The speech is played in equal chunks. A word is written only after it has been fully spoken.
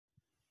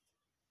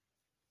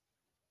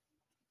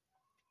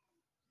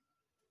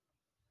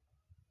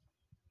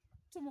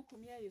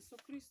Tumukumia Yesu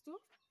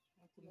Kristu.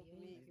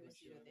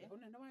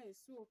 Unene wa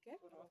Yesu oke.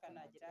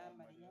 Urokana njira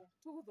Maria.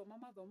 Tuguthoma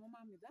mathomo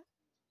ma mitha.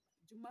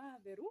 Jumaa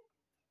theru.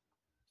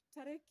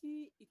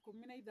 Tareki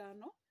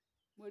 15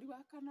 mweri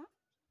wa kana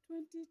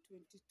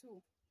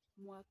 2022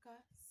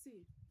 mwaka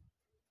C.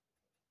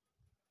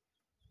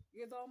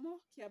 Githomo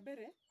kia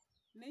mbere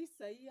ni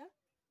Isaia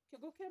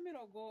kĩongo kĩa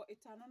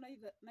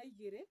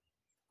 52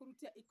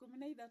 kurutia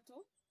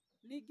 13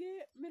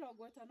 ningĩ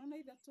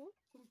 53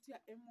 kurutia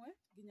 1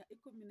 nginya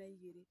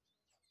 12.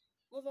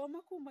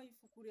 Guthoma kuma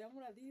ibuku rĩa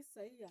mũrathi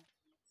Isaia.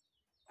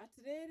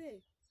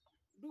 Atirĩrĩ,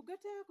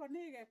 ndungata yakwa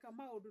nĩ igeka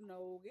maũndũ na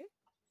ũũgĩ,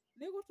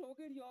 nĩ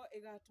gũtũũgĩrio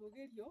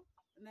ĩgatũũgĩrio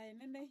na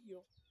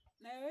ĩnenehio,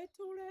 nayo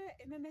ĩtũũre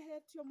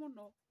ĩnenehetio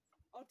mũno,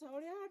 o ta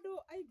ũrĩa andũ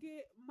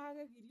aingĩ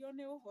magegirio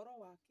nĩ ũhoro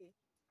wake,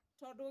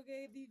 tondũ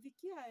gĩthiithi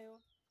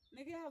kĩayo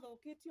nĩ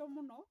gĩathũkĩtio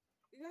mũno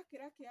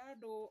gĩgakĩra kĩa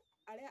andũ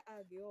arĩa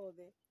angĩ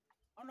othe.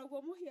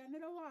 Onaguo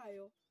mũhianĩre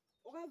wayo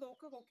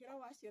ũgathũka gũkĩra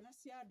wa ciana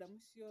cia Adamu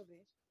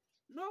ciothe.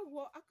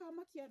 Noguo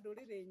akamakia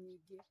ndũrĩrĩ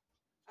nyingĩ.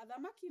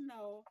 Athamaki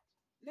nao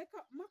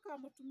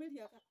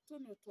makamũtumĩria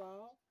tũnua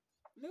twao,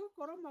 nĩ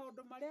gũkorwo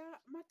maũndũ marĩa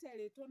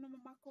materĩtwo nĩmo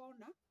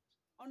makona,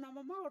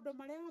 onamo maũndũ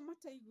marĩa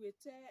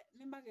mataiguĩte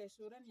nĩ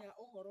magecũrania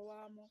ũhoro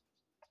wamo.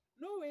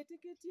 Nũũ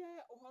wĩtĩkĩtie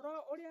ũhoro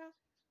ũrĩa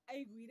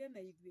aiguire na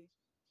ithuĩ?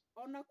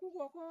 Ona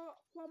guoko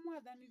kwa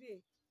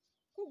Mwathani-rĩ,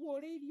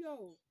 kũguũrĩirio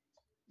ũũ?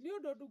 Nĩ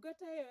ũndũ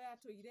ndungata ĩyo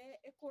yatũire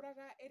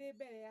ĩkũraga ĩrĩ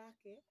mbere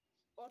yake,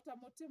 o ta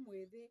mũtĩ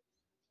mwĩthĩ,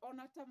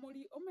 ona ta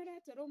mũri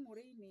ũmerete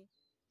rũng'ũrĩ-inĩ,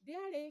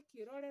 ndĩarĩ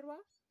kĩrorerwa,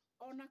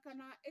 ona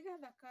kana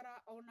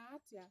ĩgathakara ona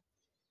atĩa.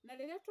 Na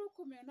rĩrĩa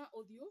tũkũmĩona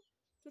ũthiũ,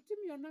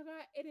 tũtimĩonaga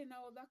ĩrĩ na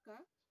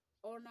ũthaka,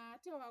 ona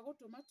atĩa wa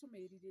gũtũma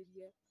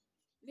tũmĩrirĩrie.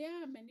 Nĩ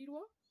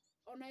yamenirwo,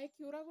 ona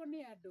ĩkĩũragwo nĩ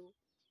andũ.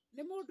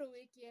 Nĩ mũndũ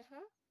wĩ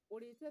kĩeha,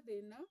 ũrĩte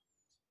thĩĩna,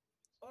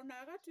 ona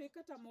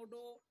agatuĩka ta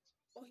mũndũ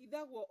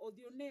ũhithagwo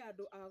ũthiũ nĩ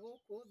andũ a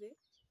gũkũ thĩ,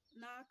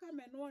 na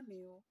akamenwo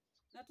nĩo,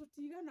 na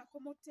tũtigana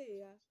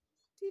kũmũtĩĩa.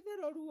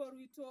 Ti-itherũ ruo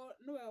rwitũ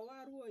nĩwe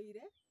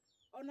waruoire,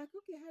 onakĩo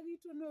kĩeha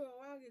gitũ nĩwe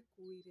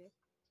wagĩkuire.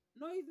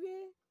 No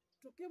ithuĩ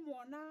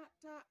tũkĩmuona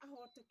ta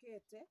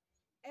ahotekete,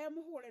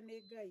 mũhũre nĩ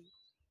Ngai,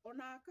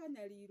 ona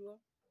akanyarirwo.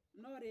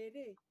 No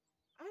rĩrĩ,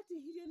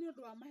 atihirio nĩ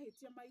ũndũ wa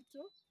mahĩtia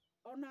maitũ,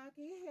 ona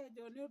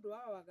akĩhehenjwo nĩ ũndũ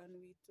wa waganu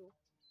witũ.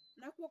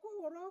 Nakuo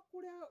kũhũrwo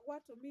kũrĩa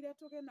gwatũmire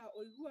tũgĩe na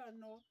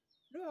ũiguano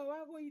nĩwe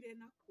wagũire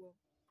nakuo.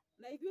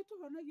 Na ithuĩ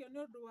tũhonagio nĩ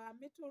ũndũ wa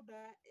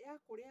mĩtũnda ya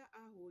kũrĩa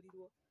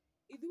ahũrirwo.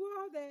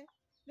 Ithuothe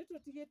nĩ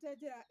tũtigĩte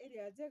njĩra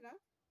ĩrĩa njega,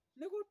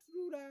 nĩ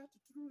gũturura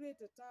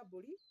tũtururĩte ta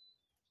mbũri,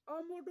 o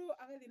mũndũ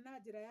agathiĩ na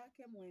njĩra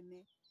yake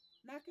mwene.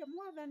 Nake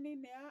Mwathani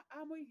nĩ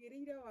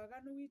amũigĩrĩire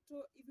waganu witũ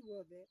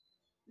ithuothe.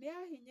 Nĩ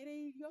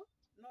ahinyĩrĩirio,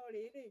 no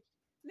rĩrĩ,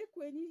 nĩ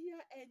kwĩnyihia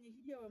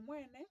enyihirie we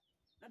mwene,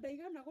 na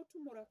ndaigana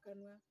gũtumũra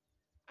kanua.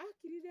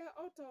 Akirire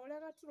o ta ũrĩa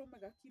gatũrũme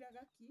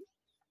gakiraga ki,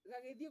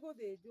 gagĩthiĩ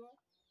gũthĩnjwo.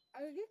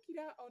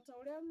 Agĩgĩkira o ta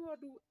ũrĩa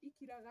ng'ondu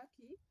ikiraga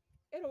ki,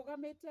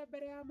 ĩrũgamĩte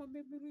mbere ya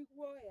mũmĩmĩri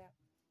guoya.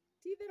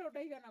 Ti-itherũ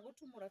ndaigana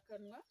gũtumũra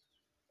kanua,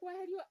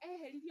 kweherio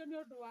eheririo nĩ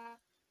ũndũ wa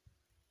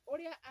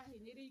ũrĩa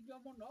ahinyĩrĩirio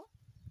mũno,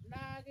 na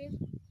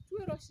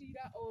agĩtuĩrwo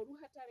ciira ũũru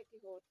hatarĩ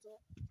kĩhoto.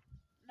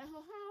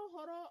 Naho ha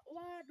ũhoro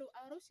wa andũ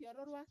a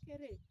rũciaro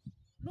rwake-rĩ,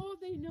 nũũ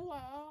thĩinĩ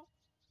wao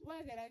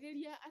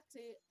wageragĩria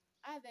atĩ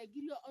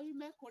athengirio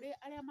oime kũrĩ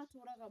arĩa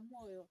matũũraga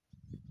muoyo?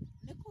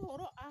 Nĩ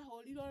kũhũrwo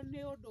ahũrirwo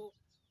nĩ ũndũ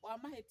wa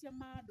mahĩtia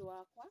ma andũ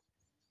akwa,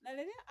 na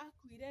rĩrĩa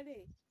akuire-rĩ,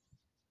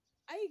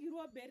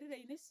 aigirwo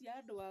mbĩrĩra-inĩ cia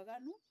andũ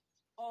aganu,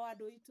 o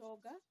andũ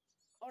itonga,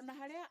 ona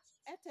harĩa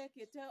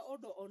etekĩte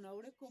ũndũ ona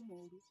ũrĩkũ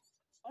mũũru.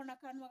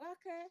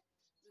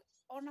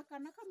 Ona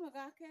kana kanua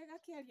gake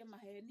gakĩaria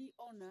maheni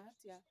ona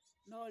atĩa.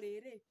 No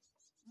rĩrĩ,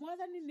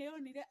 Mwathani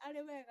nĩonire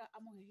arĩ wega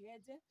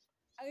amũhehenje,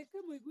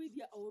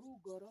 agĩkĩmũiguithia ũũru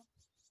ngoro.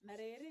 Na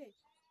rĩrĩ,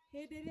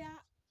 hĩndĩ ĩrĩa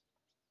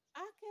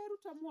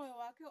akeruta muoyo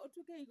wake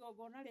ũtuĩke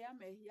igongona rĩa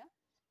mehia,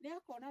 nĩ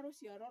akona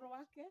rũciaro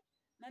rwake,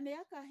 na nĩ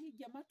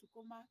akahingia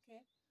matukũ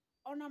make.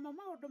 Onamo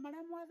maũndũ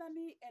marĩa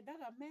Mwathani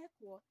endaga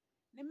mekwo,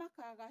 nĩ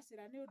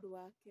makagacĩra nĩ ũndũ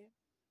wake.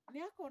 Nĩ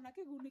akona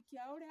kĩguni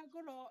kĩa ũrĩa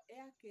ngoro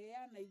yake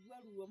yanaigua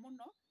ruo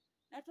mũno,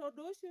 na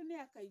tondũ ũcio nĩ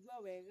akaigua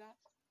wega.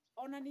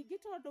 Ona ningĩ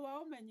tondũ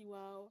wa ũmenyi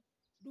wao,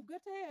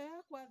 ndungata ĩyo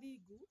yakwa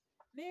thingu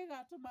nĩ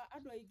ĩgatũma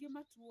andũ aingĩ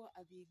matuo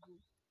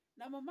athingu.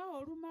 Namo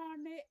maũru mao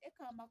nĩ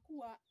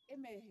ĩkamakua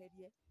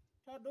ĩmeherie.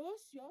 Tondũ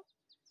ũcio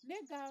nĩ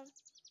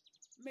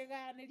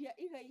ngamĩgayanĩria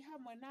igai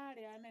hamwe na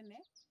arĩa anene,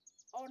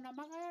 ona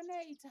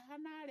magayane itaha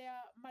na arĩa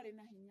marĩ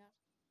na hinya.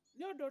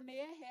 Nĩ ũndũ nĩ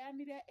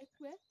yeheanire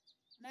ĩkue,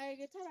 na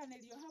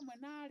ĩgĩtaranĩrio hamwe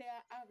na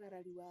arĩa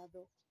agarari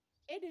watho.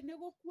 Ĩndĩ nĩ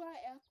gũkua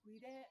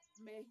yakuire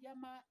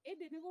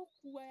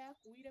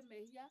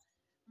mehia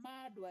ma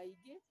andũ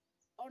aingĩ,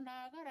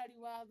 ona agarari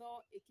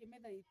watho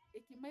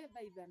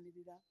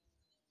ĩkĩmethaithanĩrĩra.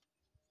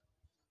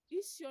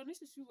 Icio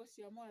nĩcio ciugo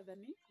cia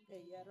Mwathani.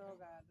 Ngai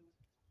arogathwo.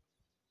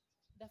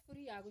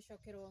 Thaburi ya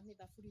gũcokerwo nĩ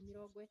thaburi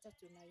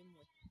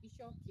 31.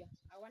 Icokia,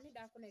 awa nĩ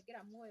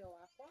ndakũnengera muoyo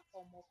wakwa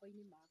o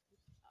moko-inĩ maku.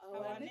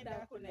 Awa nĩ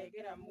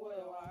ndakũnengera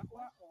muoyo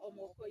wakwa o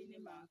moko-inĩ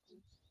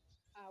maku.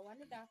 awa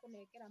nĩ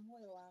ndakũnengera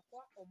muoyo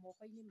wakwa o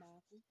moko-inĩ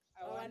maku.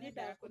 Awa nĩ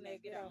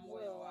ndakũnengera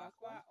muoyo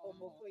wakwa o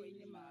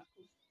moko-inĩ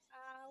maku.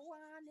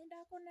 Awa nĩ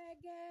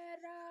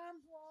ndakũnengera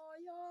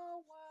muoyo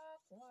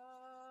wakwa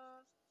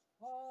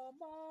o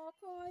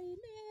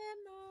moko-inĩ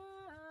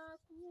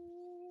maku.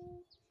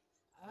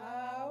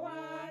 Awa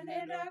nĩ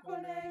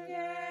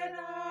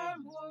ndakũnengera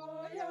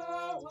muoyo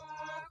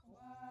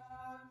wakwa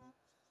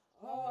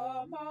o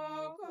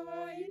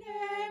moko-inĩ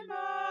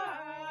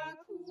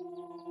maku.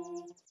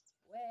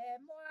 We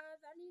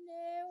Mwathani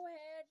nĩwe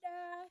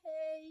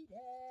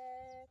ndaheire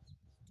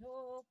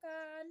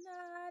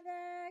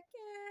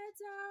ndũkanareke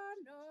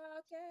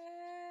njonoke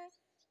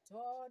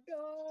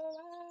tondũ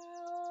wa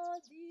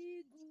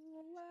ũthingu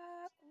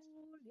waku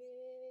rĩ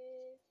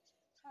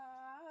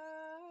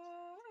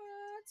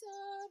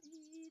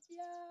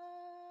hatũrithia.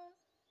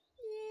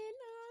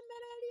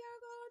 Nyinamereria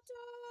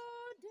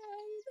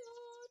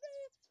gũtũndeithũri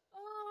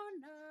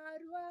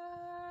onarua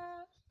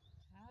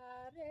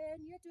harĩ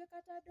niĩ tuĩka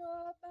ta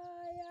ndũmba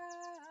ya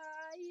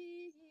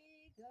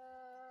ihiga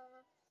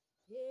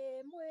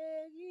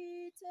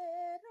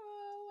ĩmwĩgitĩro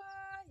wa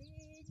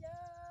hinya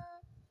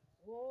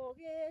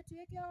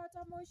ũgĩtuĩke o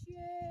ta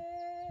mũciĩ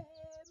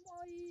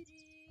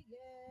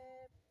mũirige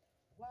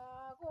wa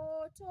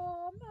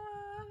gũtũma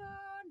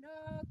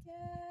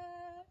honoke.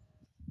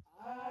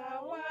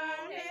 Awa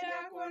nĩ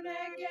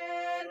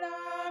ndakũnengera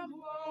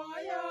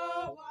muoyo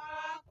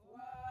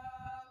wakwa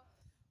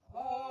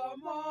o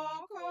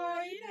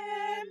moko-inĩ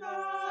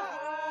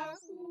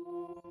maku.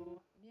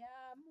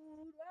 Nĩamu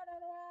rwaro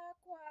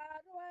rwakwa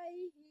rwa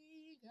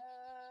ihiga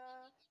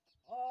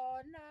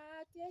ona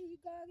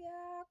kĩhingo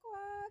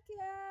gĩakwa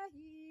kĩa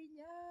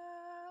hinya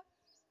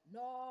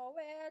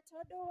nowe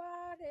tondũ wa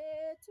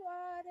rĩtwa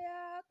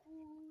rĩaku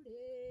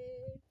rĩ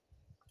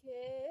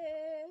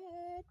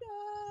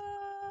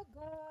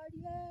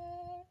kĩndongorie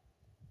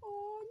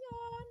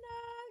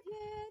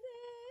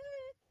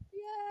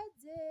ũnyonagĩrĩrie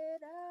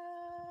njĩra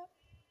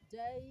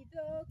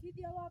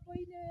ndeithũkithia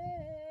wambo-inĩ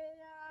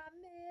ya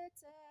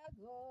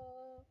mĩtego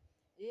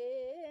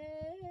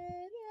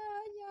ĩrĩa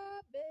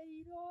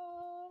nyambĩirwo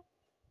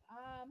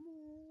amu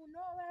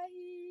nowe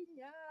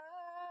hinya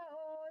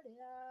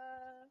ũrĩa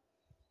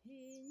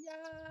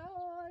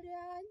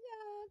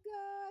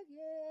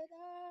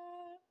nyangagĩra.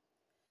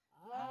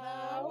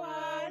 Awa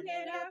nĩ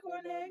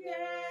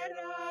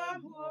ndakũnengera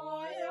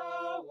muoyo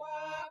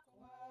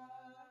wakwa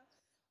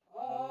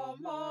o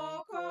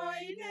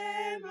moko-inĩ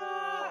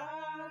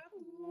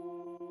maku.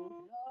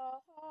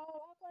 Roho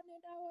wakwa nĩ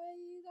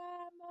ndaũiga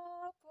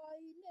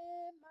moko-inĩ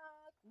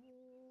maku.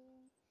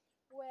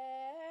 We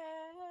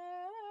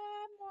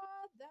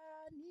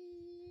Mwathani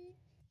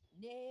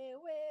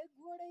nĩwe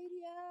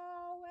nguũrĩirie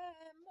we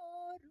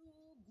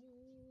Mũrungu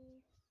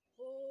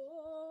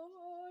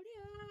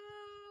ũrĩa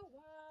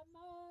wa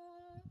ma.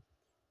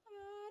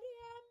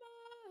 Arĩa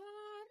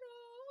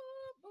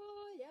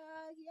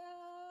marũmbũyagia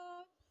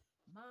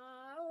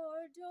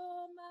maũndũ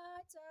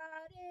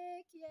matarĩ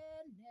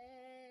kĩene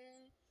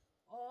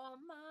o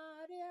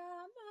marĩa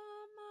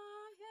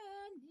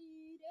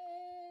mamahenire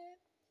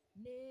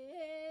nĩ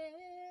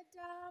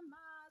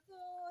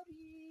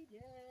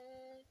ndamathũrire.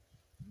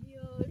 Niĩ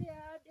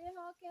ũrĩa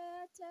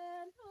ndĩhokete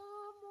no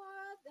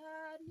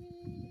Mwathani.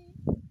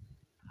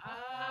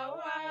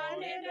 Awa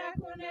nĩ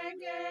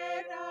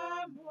ndakũnengera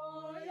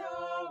muoyo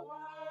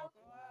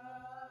wakwa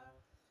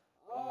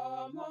o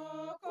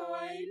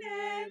moko-inĩ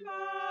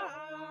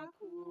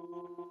maku.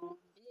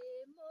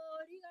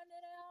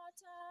 Ndĩmũriganĩre o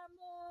ta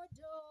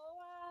mũndũ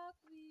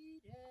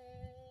wakuire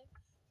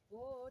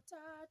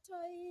gũtatũ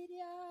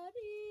iria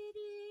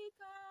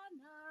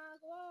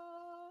ririkanagwo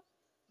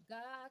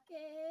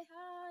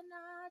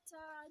ngakĩhana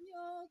ta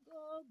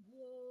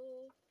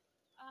nyũngũguo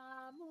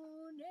amu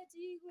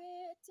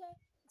nĩnjiguĩte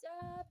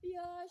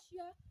njambio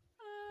cia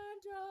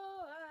andũ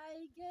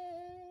aingĩ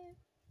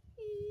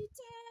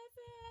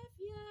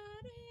itebebia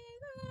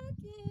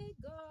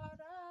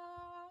rĩgakĩngora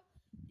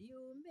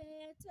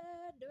riumĩte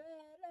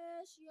ndwere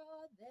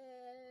ciothe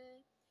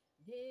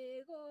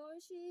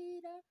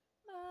nĩgũcira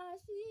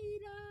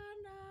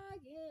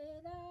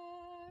maciranagĩra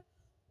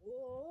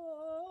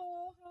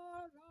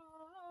ũhoro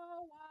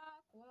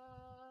wakwa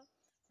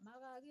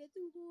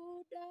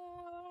magagĩthugunda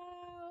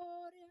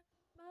ũrĩa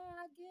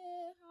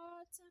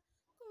mangĩhota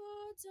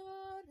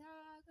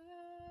kũnjũraga.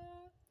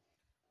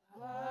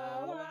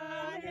 Awa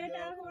nĩ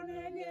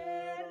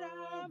ndakũnengera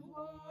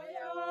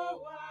muoyo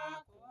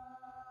wakwa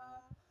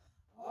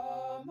o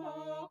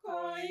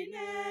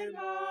moko-inĩ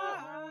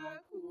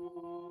maku.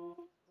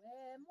 We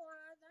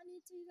Mwathani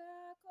tiga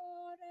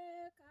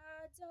kũreka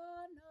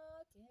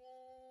njonoke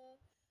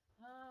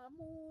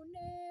amu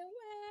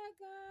nĩwe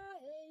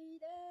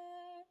ngaĩire.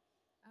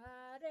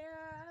 Arĩa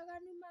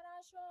aganu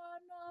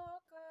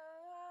maraconoka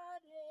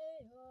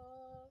arĩo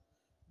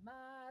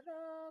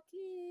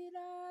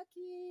marokira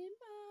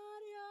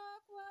kimarĩa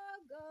kwa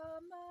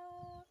ngoma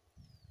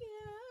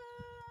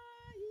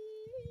gĩai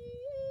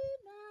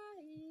na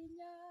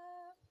hinya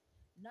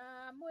na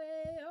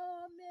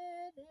mwĩyũmĩrĩrie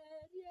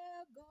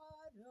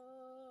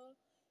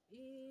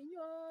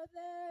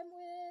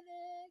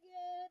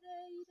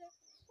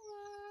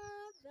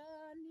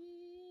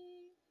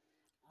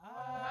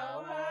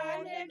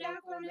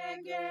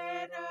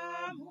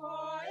ndakunengera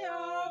muoyo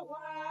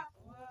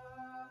wakwa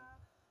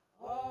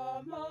o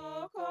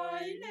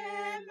moko-inĩ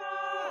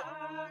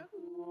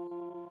maku.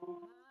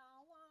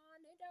 Hawa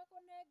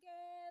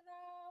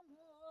nĩndakũnengera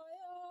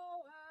muoyo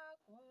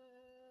wakwa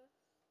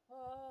o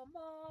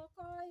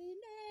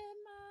moko-inĩ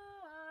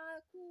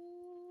maku.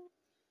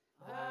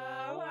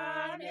 Hawa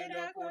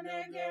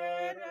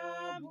nĩndakũnengera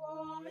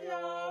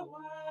muoyo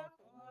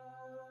wakwa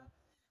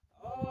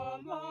o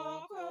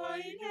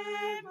moko-inĩ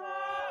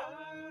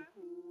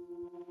maku.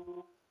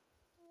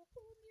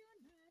 Ũkumio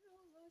na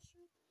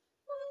rũgũcũ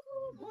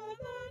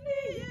Mwathani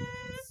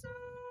Yesu,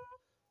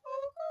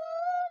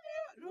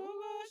 ũkumio,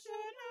 rũgũcũ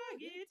na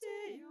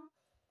gĩtĩĩo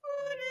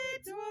kũrĩ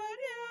rĩĩtwa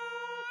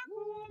rĩaku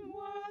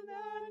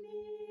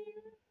Mwathani.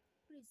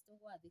 Kristu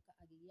gwathĩka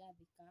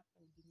agĩgĩathĩka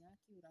o nginya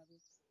akĩũragwo,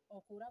 o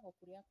kũũragwo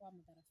kũrĩa kwa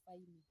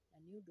mũtharaba-inĩ, na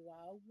nĩ ũndũ wa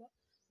ũguo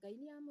Ngai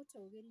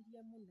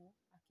nĩamũtũgĩririe mũno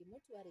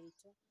akĩmũtua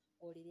rĩĩtwa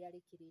o rĩrĩa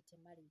rĩkĩrĩte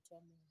marĩĩtwa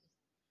mothe.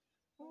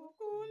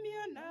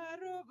 Ũkumio na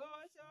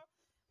rũgũcũ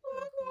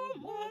gwaku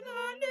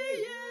Mwathani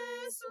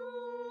Yesu,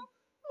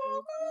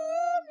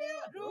 ũkumio,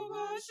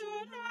 rũgũcũ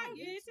na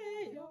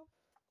gĩtĩĩo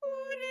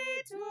kũrĩ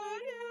rĩĩtwa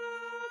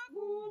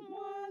rĩaku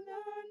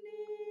Mwathani.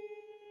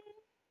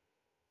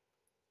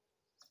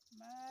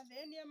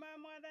 Mathinio ma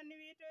Mwathani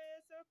witũ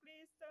Yesu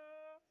Kristo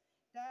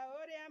ta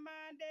ũrĩa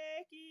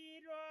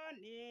mandĩkirwo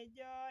nĩ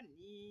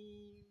Joni.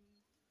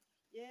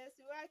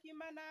 Yesu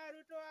akiuma na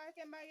arutwo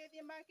ake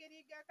magĩthiĩ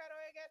makĩringa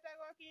karũũĩ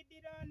getagwo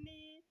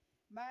Kidironi,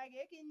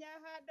 magĩkinya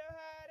handũ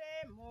harĩ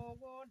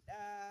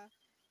mũgũnda,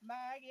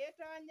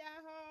 magĩtonya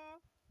ho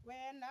we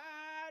na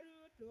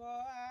arutwo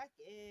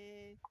ake.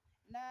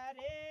 Na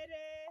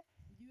rĩrĩ,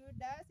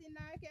 Judasi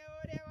nake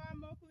ũrĩa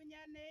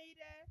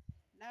wamũkunyanĩire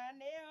na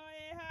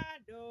nĩoĩ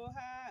handũ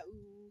hau,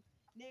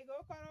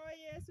 nĩgũkorwo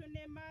Yesu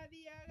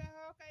nĩmathiaga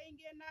ho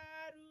kaingĩ na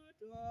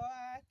arutwo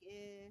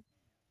ake.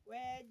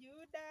 We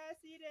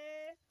Judasi-rĩ,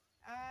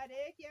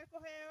 arĩkia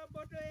kũheo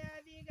mbũtũ ya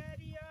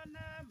thigari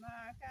ona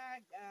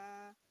makanga,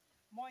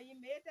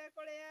 moimĩte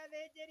kũrĩ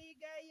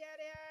athĩnjĩri-Ngai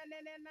arĩa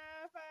anene na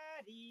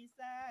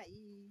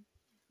Afarisai,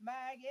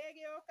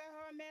 magĩgĩũka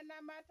ho mena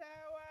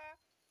matawa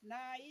na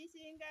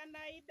icinga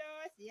na indo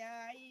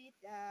cia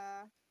ita.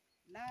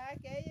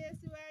 Nake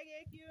Yesu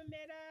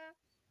agĩkiumĩra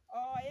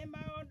oĩ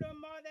maũndũ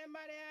mothe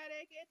marĩa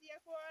arĩkĩtie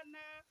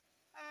kuona,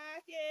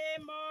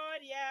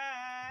 akĩmoria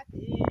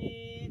atĩrĩ,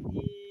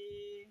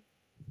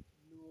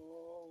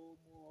 nũũ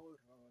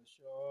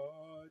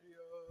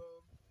mũracaria?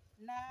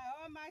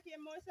 nao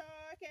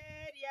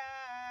makĩmũcokeria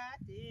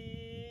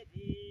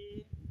atĩrĩ,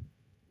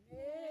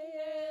 Nĩ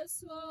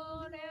Yesu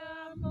ũrĩa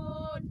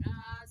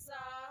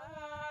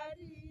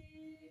Mũnazari.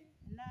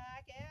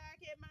 nake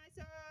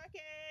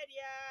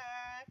akĩmacokeria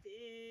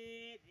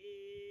atĩrĩ,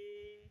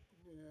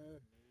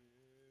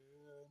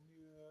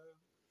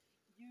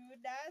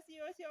 Judasi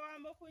ũcio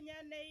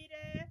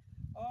wamũkunyanĩire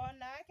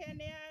onake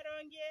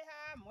nĩarũngiĩ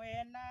hamwe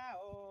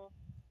nao,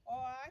 o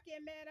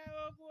akĩmera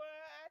ũguo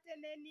atĩ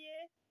nĩ niĩ,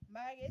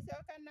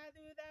 magĩcoka na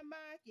thutha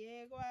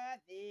makĩgwa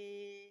thĩ.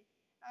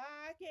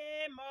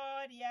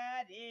 Akĩmoria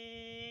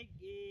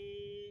rĩngĩ,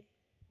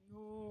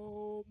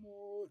 nũũ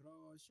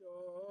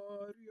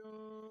mũracaria?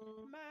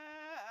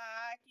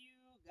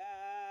 makiuga,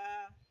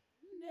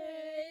 Nĩ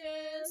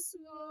Yesu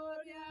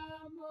ũrĩa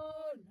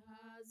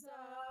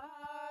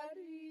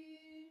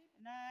Mũnazari.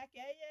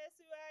 nake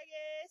Yesu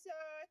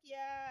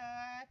agĩcokia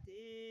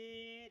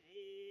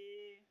atĩrĩ,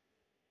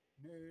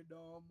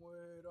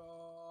 Nĩndamwĩra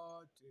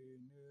atĩ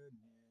nĩ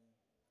niĩ.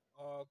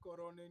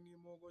 Akorwo nĩ niĩ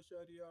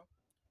mũgũcaria,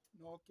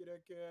 no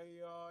kĩrekei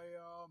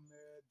aya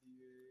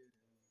methiĩre.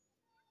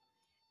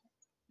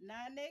 na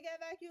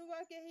nĩgetha kiugo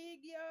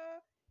kĩhingio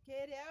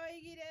kĩrĩa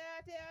oigire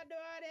atĩ andũ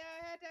arĩa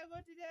ahete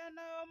gũtirĩ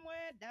ona ũmwe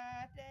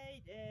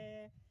ndateire.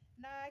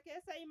 Nake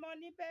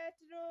Simoni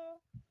Petero,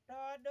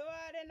 tondũ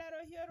arĩ na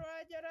rũhiũ rwa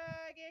njora,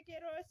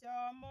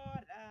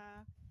 agĩkĩrũcomora,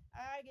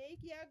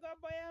 agĩikia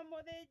ngombo ya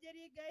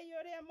mũthĩnjĩri-Ngai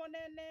ũrĩa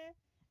mũnene,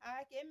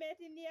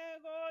 akĩmĩtinia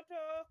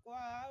gũtũ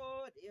kwa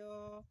ũrĩo.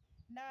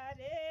 Na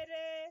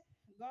rĩrĩ,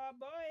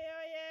 ngombo ĩyo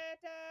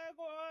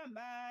yetagwo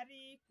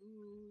Mariku.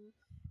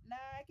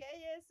 Nake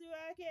Yesu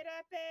akĩra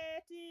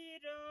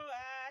Petero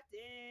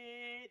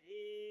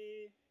atĩrĩ,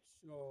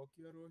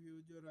 Cokia rũhiũ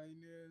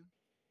njora-inĩ,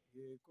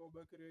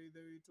 gĩkombe kĩrĩa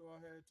ithe witũ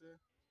ahete,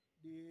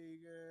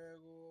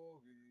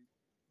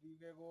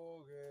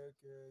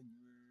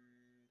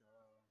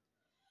 ndigegũgĩkenyuĩra.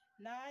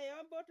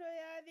 nayo mbũtũ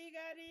ya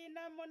thigari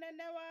na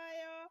mũnene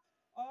wayo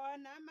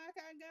ona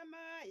makanga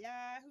ma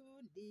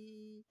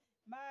Ayahudi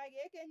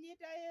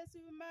magĩkĩnyita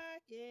Yesu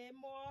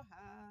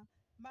makĩmuoha,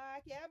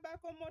 makĩamba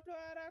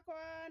kũmũtwara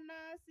kwa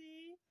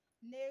Anasi,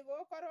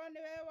 nĩgũkorwo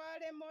nĩwe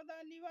warĩ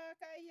mũthoni wa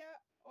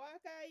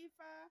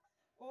Kaifa,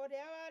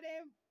 ũrĩa warĩ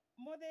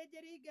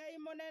mũthĩnjĩri-Ngai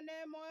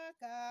mũnene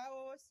mwaka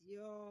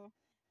ũcio.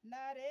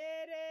 Na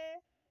rĩrĩ,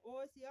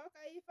 ũcio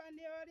Kaifa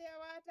nĩ ũrĩa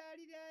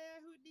watarire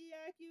Ayahudi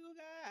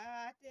akiuga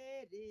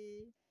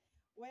atĩrĩ,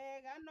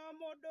 wega no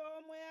mũndũ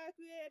ũmwe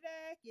akuĩre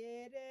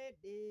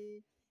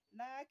kĩrĩndĩ.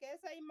 Nake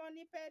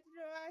Simoni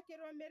Petero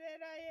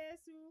akĩrũmĩrĩra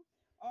Yesu,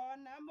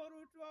 ona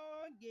mũrutwo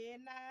ũngĩ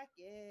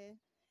nake.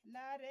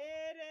 Na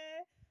rĩrĩ,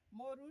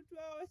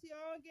 mũrutwo ũcio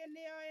ũngĩ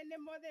nĩoĩ nĩ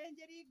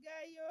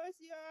mũthĩnjĩri-Ngai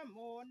ũcio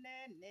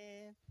mũnene.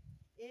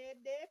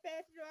 Ĩndĩ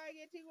Petero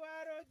agĩtigwo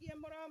arũngiĩ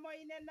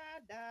mũromo-inĩ na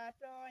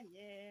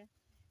ndatonye.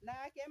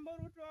 Nake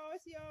mũrutwo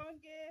ũcio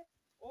ũngĩ,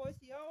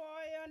 ũcio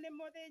woĩo nĩ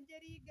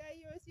mũthĩnjĩri-Ngai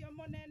ũcio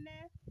mũnene,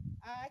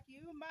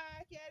 akiuma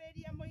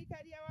akĩarĩria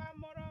mũikaria wa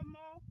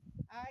mũromo,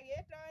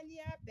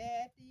 agĩtonyia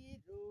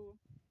Petero.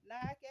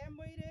 Nake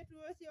mũirĩtu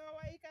ũcio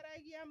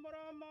waikaragia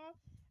mũromo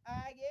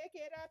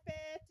agĩkĩra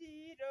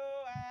Petero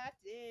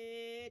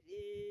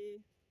atĩrĩ,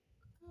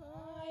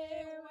 kaĩ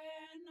we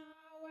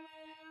nawe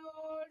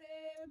ũrĩ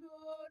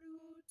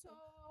mũrutwo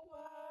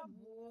wa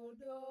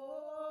mũndũ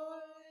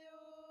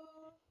ũyũ?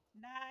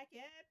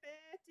 Nake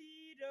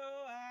Petero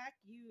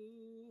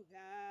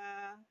akiuga,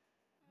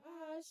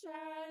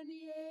 aca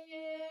niĩ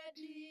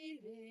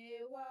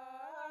ndirĩ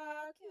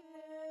wake.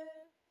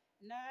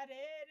 na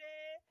rĩrĩ,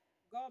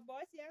 ngombo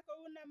cia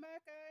kũu na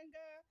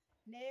makanga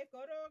nĩ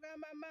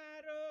kũrũgama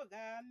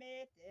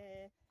marũgamĩte,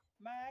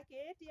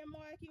 makĩtie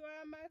mwaki wa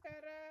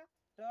makara,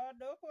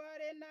 tondũ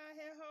kwarĩ na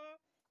heho,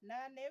 na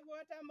nĩguo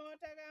ta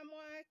motaga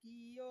mwaki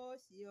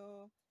ũcio.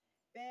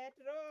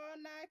 Petero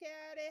nake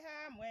arĩ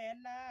hamwe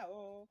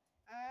nao,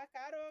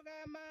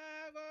 akarũgama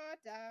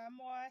gota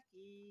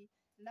mwaki.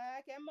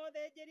 Nake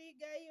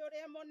mũthĩnjĩri-Ngai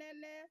ũrĩa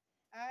mũnene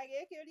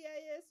agĩkĩũria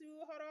Yesu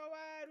ũhoro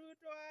wa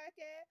arutwo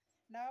ake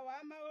na wa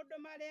maũndũ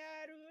marĩa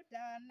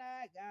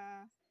arutanaga.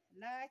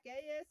 Nake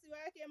Yesu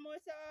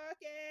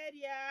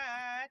akĩmũcokeria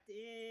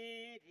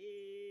atĩrĩ,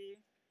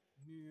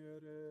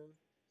 niĩ-rĩ,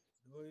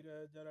 ndũire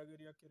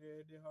njaragĩria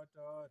kĩrĩndĩ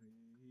hatarĩ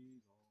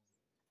higo.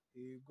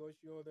 Hingo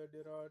ciothe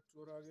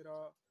ndĩratũragĩra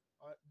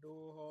andũ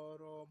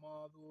ũhoro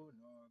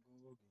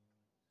mathunagogi,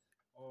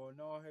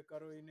 ona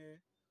hekarũ-inĩ,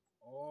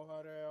 o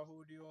harĩa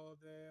Ayahudi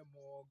othe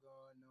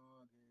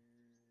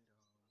monganagĩra.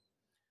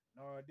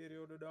 Na ndirĩ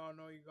ũndũ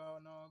ndanoiga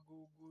na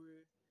ngungui,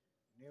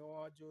 nĩ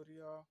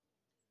wanjũria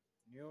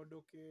nĩ ũndũ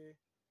kĩ,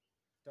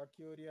 ta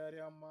kĩũria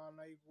arĩa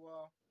manaigua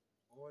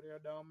ũrĩa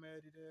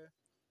ndamerire,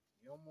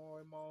 nĩo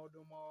moĩ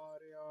maũndũ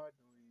marĩa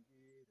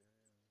ndoigire.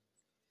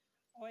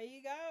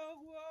 oiga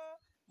ũguo,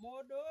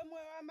 mũndũ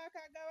ũmwe wa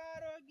makanga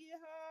warũngiĩ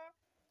ho,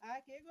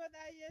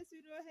 akĩgũtha Yesu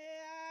rũhĩa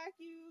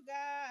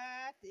akiuga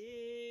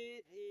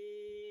atĩrĩ,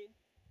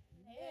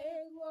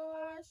 nĩguo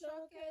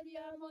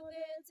acokeria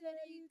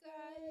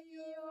mũthĩnjĩri-Ngai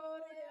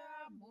ũrĩa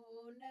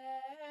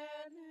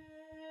mũnene.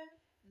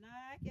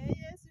 nake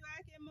Yesu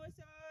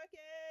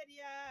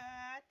akĩmũcokeria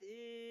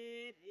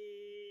atĩrĩ,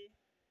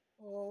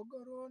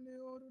 Ongorwo nĩ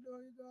ũru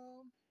ndoiga,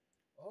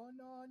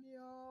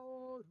 onania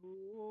ũru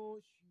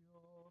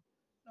ũcio,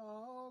 na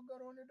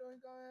ongorwo nĩ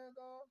ndoiga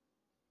wega,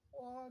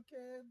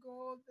 wake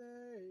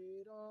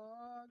ngũthĩra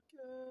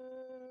kĩ.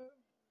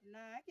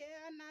 nake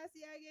Anasi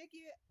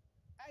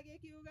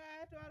agĩkiuga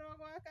atwarwo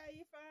gwa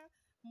Kaiba,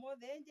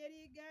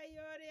 mũthĩnjĩri-Ngai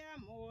ũrĩa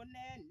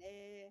mũnene,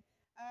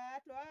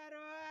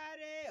 atwarwo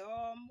arĩ o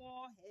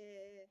mũhe.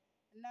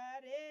 Na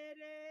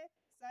rĩrĩ,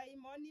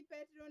 Simoni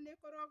Petero nĩ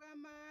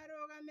kũrũgama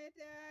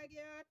arũgamĩte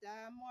agĩota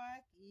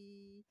mwaki,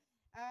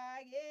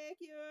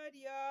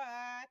 agĩkĩũrio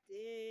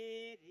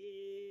atĩrĩ,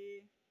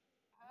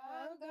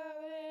 anga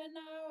we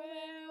nawe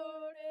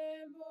ũrĩ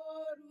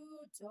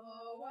mũrutwo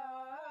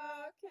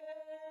wake?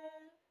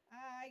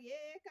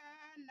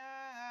 agĩkana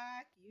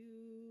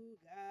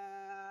akiuga,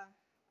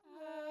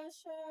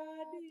 aca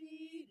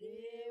ndirĩ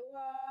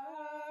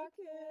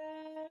wake.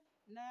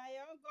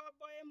 nayo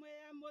ngombo ĩmwe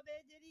ya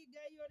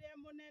mũthĩnjĩri-Ngai ũrĩa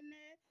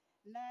mũnene,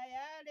 na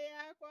yarĩ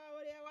yakwa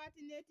ũrĩa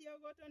watinĩtio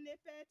gũtũ nĩ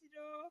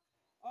Petero,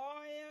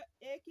 oyo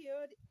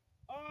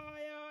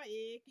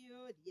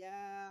ĩkĩũria,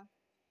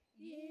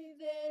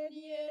 Githĩ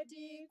niĩ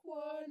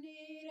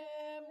ndikuonire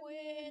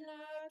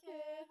mwĩnake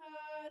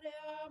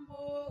harĩa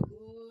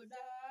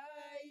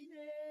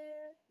mũgũnda-inĩ?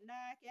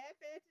 nake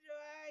Petero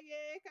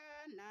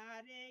agĩkana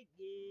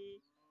rĩngĩ,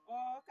 o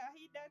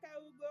kahinda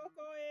kau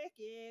ngũkũ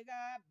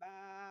ĩkĩgamba.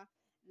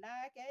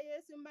 Nake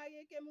Yesu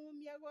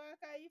magĩkĩmumia gwa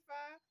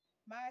Kaiba,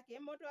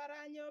 makĩmũtwara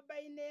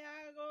nyũmba-inĩ ya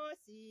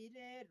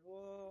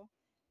gũcirĩrwo.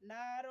 Na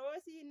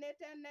rũciinĩ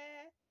tene,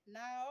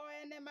 nao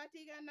ene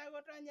matigana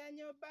gũtonya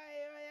nyũmba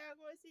ĩyo ya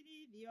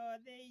gũcirithio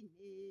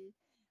thĩinĩ,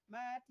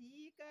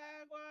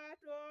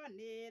 matikagwatwo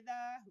nĩ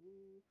thahu,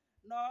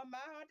 no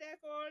mahote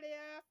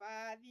kũrĩa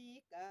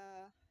Bathika.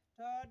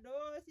 Tondũ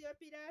ũcio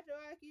Pilato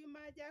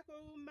akiuma nja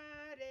kũu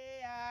marĩ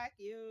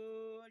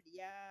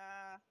akĩũria,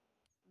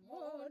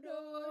 mũndũ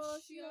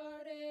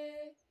ũcio-rĩ,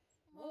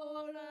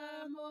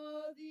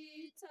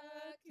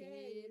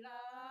 mũramũthitangĩra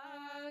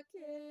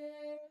kĩ?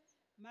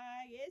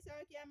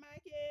 magĩcokia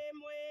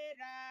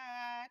makĩmwĩra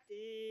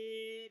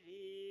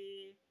atĩrĩ,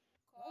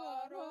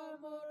 korwo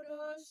mũndũ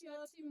ũcio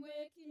ti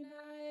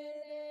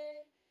mwĩki-naĩ-rĩ,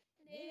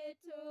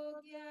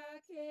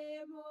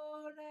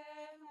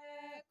 nĩtũngĩakĩmũrehe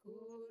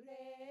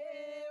kũrĩ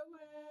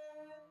we.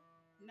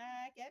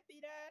 nake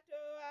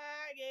Pilato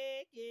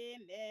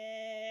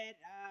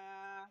agĩkĩmeera,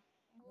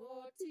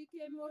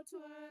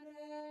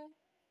 mũtikĩmũtware,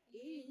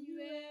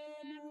 inyuĩ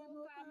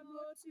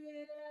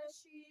mũkamũtuĩre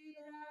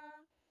ciira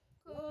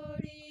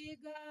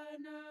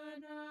kũringana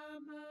na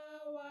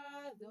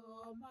mawatho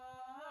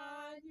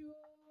manyu.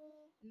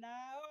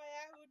 Nao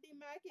Ayahudi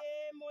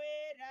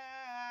makĩmwĩra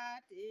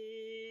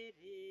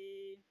atĩrĩ,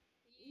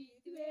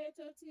 Ithuĩ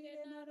tũtirĩ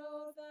na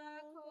rũtha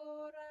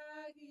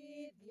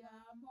kũragithia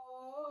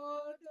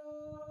mũndũ.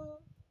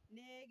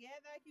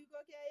 nĩgetha kiugo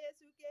kĩa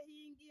Yesu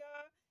kĩhingio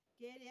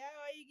kĩrĩa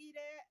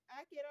oigire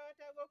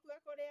akĩrota gũkua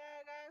kũrĩa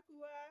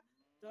agakua.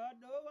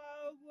 Tondũ wa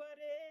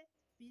ũguo-rĩ,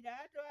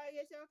 Pilato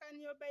agĩcoka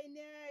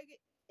nyũmba-inĩ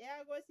ya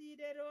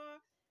gũciirĩrwo,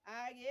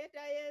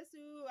 agĩĩta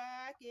Yesu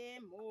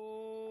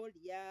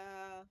akĩmũũria,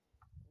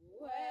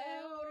 We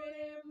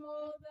ũrĩ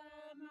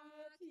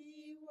mũthamaki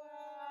wa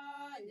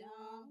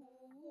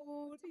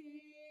Ayahudi?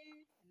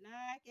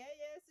 nake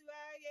Yesu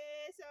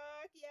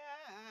agĩcokia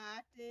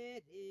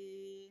atĩrĩ,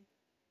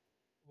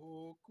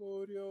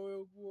 Ũkũũria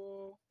ũguo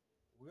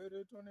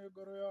wĩrĩtwo nĩ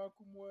ngoro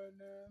yaku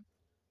mwene,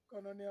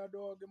 kana nĩ andũ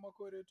angĩ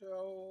makwĩrĩte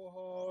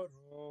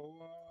ũhoro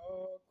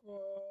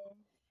wakwa?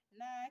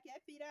 nake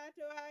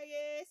Pilato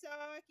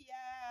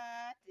agĩcokia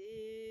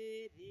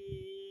atĩrĩ,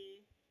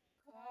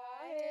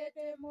 Kaĩ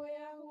ndĩ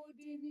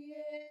Mũyahudi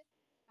niĩ?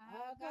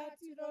 Anga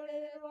ti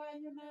rũrĩrĩ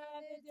rwanyu na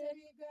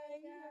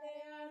athĩnjĩri-Ngai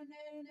arĩa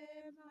anene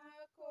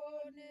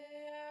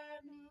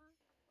makũneana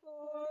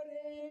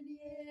kũrĩ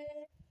niĩ?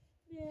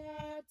 Nĩ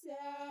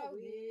atĩa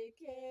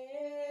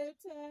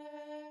wĩkĩte?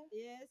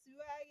 Yesu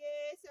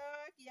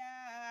agĩcokia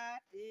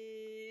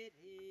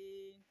atĩrĩ,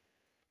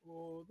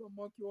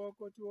 Ũthamaki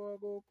wakwa ti wa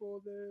gũkũ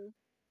thĩ,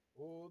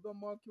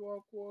 ũthamaki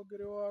wakwa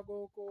ũngĩrĩ wa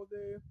gũkũ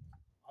thĩ,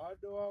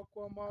 andũ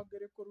akwa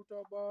mangĩrĩ kũruta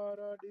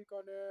mbaara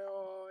ndikane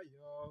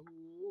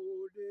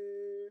Ayahudi.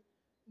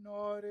 No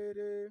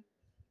rĩrĩ,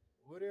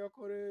 ũrĩa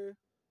kũrĩ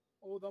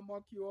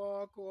ũthamaki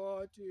wakwa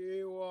ti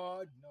wa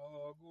na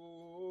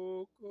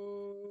gũkũ.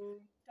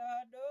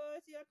 tondũ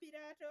ũcio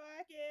Pilato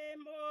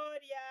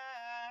akĩmũũria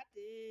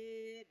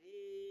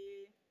atĩrĩ,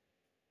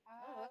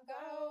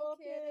 Anga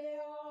ũkĩrĩ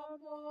o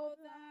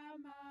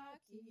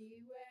mũthamaki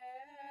we?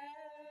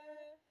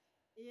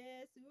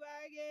 Yesu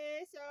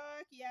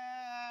agĩcokia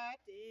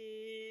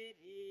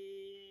atĩrĩ,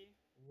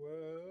 We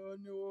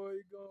nĩ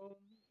woiga,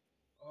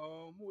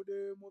 amu ndĩ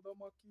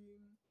mũthamaki,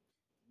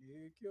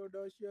 nĩkĩo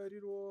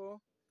ndaciarirwo,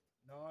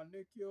 na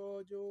nĩkĩo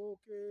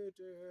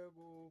njũkĩte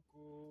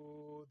gũkũ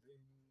thĩ,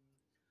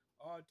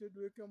 atĩ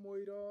nduĩke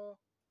mũira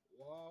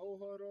wa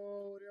ũhoro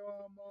ũrĩa wa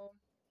ma.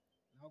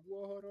 Naguo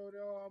ũhoro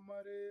ũrĩa wa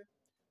ma-rĩ,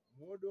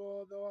 mũndũ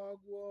wothe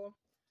waguo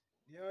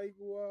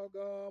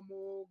nĩaiguaga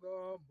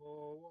mũgambo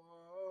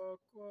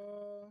wakwa.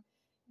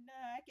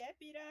 nake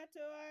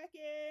Pilato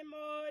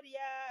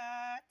akĩmũũria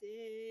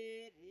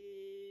atĩrĩ,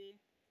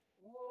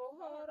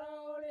 Ũhoro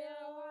ũrĩa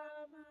wa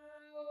ma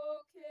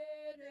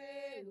ũkĩrĩ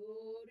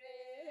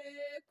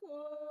ũrĩkũ?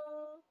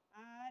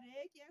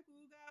 arĩkia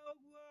kuuga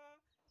ũguo,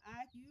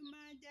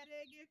 akiuma nja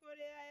rĩngĩ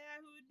kũrĩ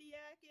Ayahudi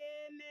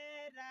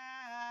akĩmeera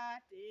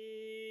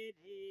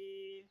atĩrĩ,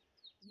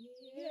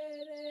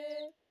 Niĩ-rĩ,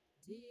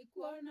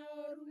 ndikuona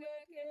ũru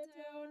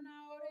wĩkĩte ona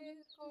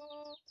ũrĩkũ.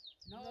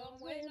 No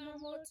mwĩna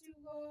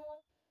mũtugo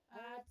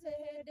atĩ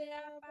hĩndĩ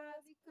ya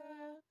Pathika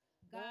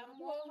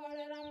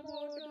ngamuohorera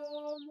mũndũ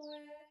ũmwe.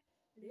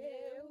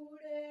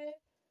 Rĩu-rĩ,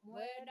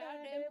 mwenda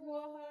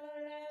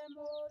ndĩmuohorere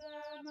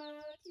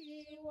mũthamaki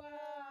wa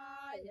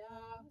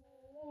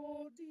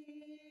Ayahudi?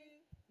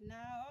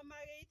 nao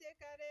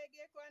magĩitĩka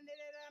rĩngĩ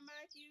kwanĩrĩra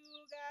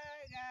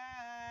makiugaga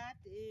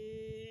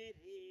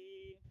atĩrĩ,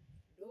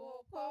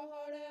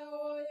 Ndũkohore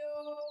ũyũ,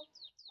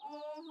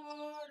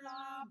 ohora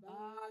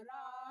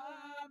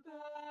Baraba.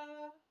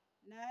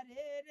 na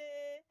rĩrĩ,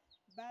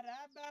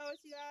 Baraba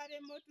ũcio arĩ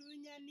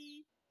mũtunyani.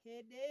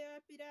 Hĩndĩ ĩyo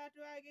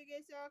Pilato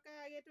agĩgĩcoka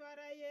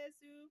agĩtwara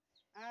Yesu,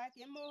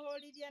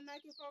 akĩmũhũũrithia na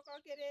kĩboko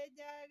kĩrĩ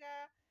njaga.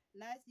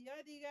 Nacio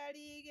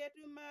thigari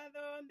igĩtuma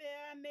thũmbĩ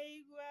ya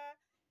mĩigua,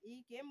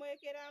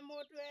 ikĩmwĩkĩra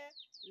mũtwe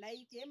na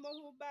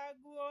ikĩmũhumba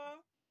nguo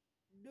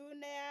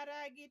ndune ya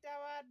rangi ta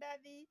wa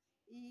ndathi,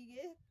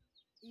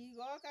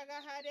 igokaga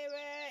harĩ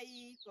we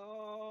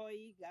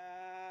ikoiga,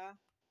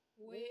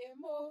 Wĩ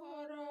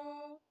mũhoro,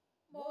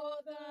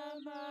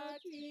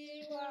 mũthamaki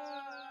wa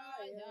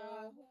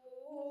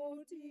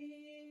Ayahudi.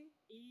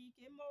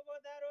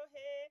 ikĩmũgũtha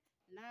rũhĩ.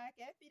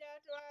 Nake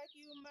Pilato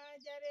akiuma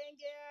nja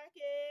rĩngĩ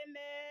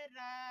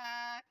akĩmeera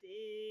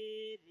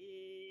atĩrĩ,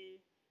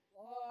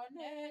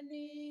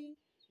 Oneni,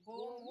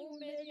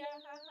 ngũmumĩria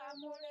haha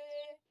mũrĩ,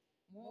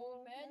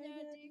 mũmenye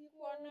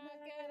ndikuona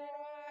ngero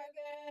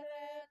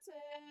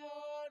agerete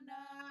ona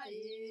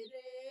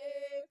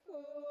ĩrĩkũ.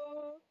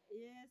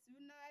 Yesu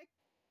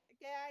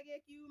nake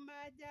agĩkiuma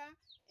nja,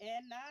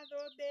 ena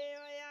thũmbĩ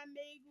ĩyo ya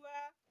mĩigua,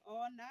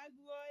 ona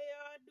nguo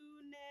ĩyo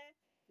ndune.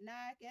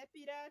 Nake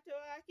Pilato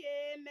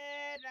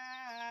akĩmeera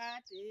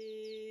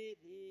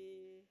atĩrĩ,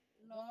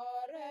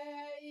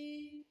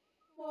 Rorei,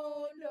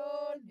 mũndũ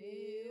nĩ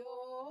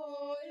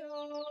ũyũ.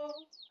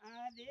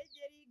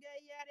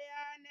 athĩnjĩri-Ngai arĩa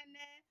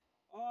anene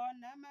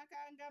ona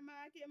makanga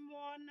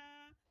makĩmuona,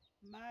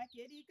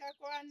 makĩrika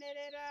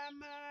kwanĩrĩra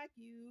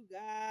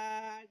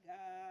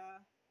makiugaga,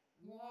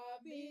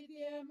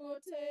 mwambithie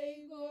mũtĩ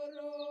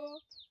igũrũ,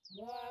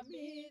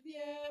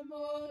 mwambithie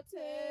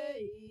mũtĩ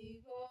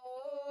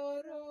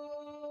igũrũ.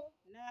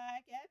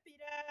 Nake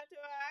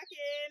Pilato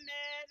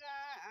akĩmeera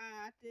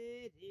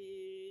atĩrĩ,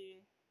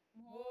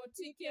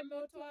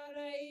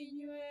 mũtikĩmũtware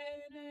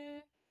inyuene,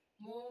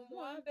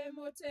 mũmwambe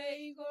mũtĩ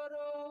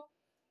igũrũ,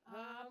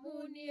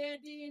 amunie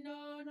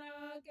ndinona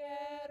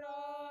ngero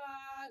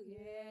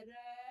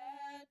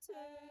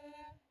agerete.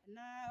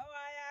 nao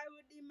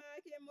Ayahudi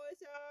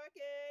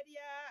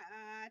makĩmũcokeria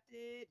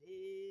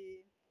atĩrĩ,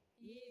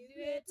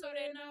 ithuĩ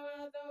tũrĩ na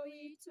watho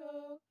witũ,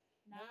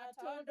 na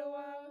tondũ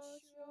wa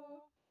ũcio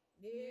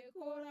nĩ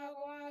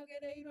kũragwo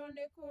agĩrĩirwo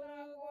nĩ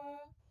kũragwo,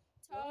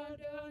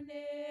 tondũ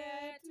nĩ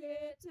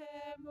etuĩte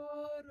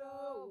mũrũ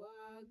wa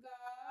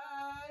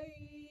Ngai.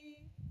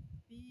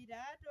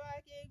 Pilato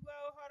akĩigua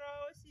ũhoro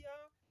ũcio,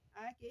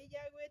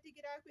 akĩiya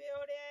gwĩtigĩra kwĩ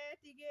ũrĩa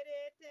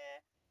etigĩrĩte,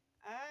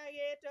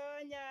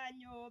 agĩtonya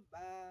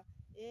nyũmba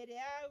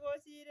ĩrĩa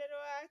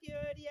agũciirĩrwo,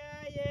 akĩũria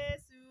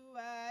Yesu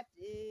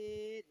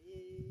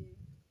atĩrĩ,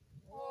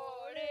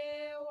 ũrĩ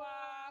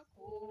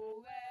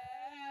wakũwe?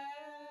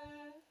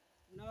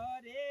 no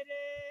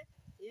rĩrĩ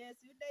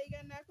Yesu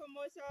ndaigana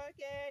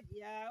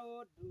kũmũcokeria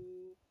ũndũ.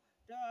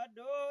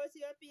 Tondũ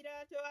ũcio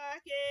Pilato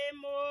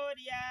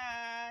akĩmũũria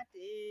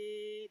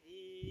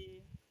atĩrĩ,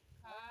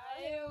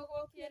 kaĩ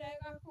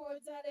ũgũkĩrega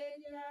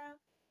kũnjarĩria?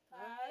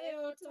 Kaĩ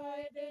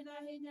ũtoĩ ndĩna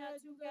hinya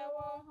njuge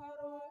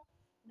wohoro,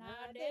 na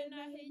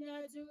ndĩna hinya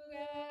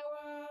njuge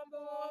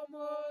wambwo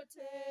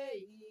mũtĩ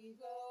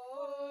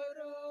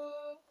igũrũ?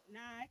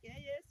 nake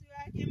Yesu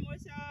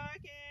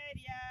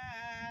akĩmũcokeria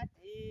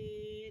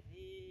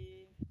atĩrĩ,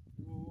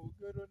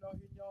 ndũngĩrĩ na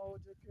hinya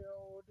ũnjĩke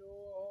ũndũ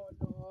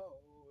ona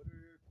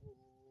ũrĩkũ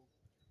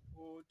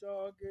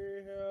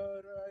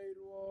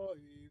ũtangĩhereirwo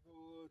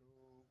igũrũ.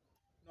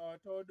 Na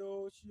tondũ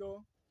ũcio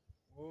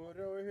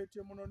ũrĩa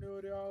wĩhĩtie mũno nĩ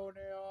ũrĩa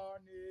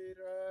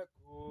ũneanire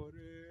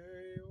kũrĩ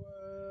we.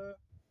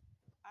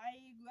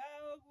 aigua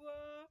ũguo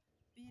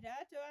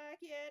Pilato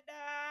akĩenda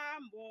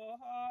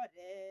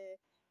amuohore.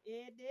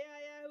 Ĩndĩ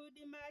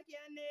Ayahudi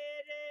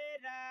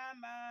makĩanĩrĩra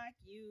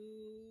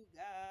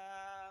makiuga,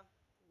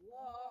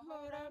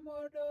 Wohora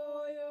mũndũ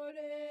ũyũ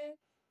rĩ,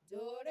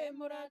 ndũrĩ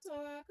mũrata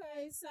wa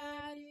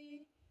Kaisari.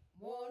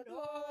 Mũndũ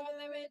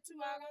wothe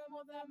wĩtuaga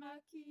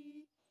mũthamaki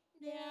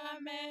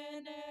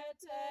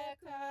nĩamenete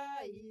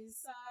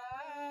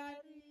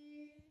Kaisari.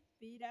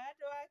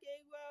 Pilato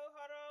akĩigua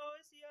ũhoro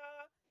ũcio,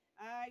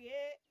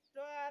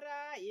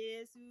 agĩtwara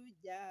Yesu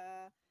nja,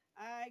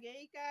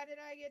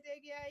 agĩikarĩra gĩtĩ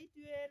gĩa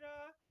ituĩro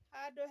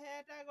handũ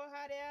hetagwo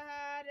harĩa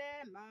hare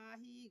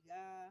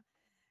mahiga,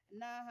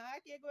 na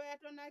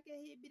hakĩgwetwo na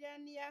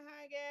Kĩhibirania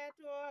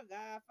hagetwo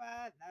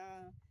Gabatha.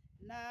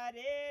 Na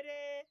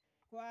rĩrĩ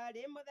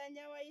kwarĩ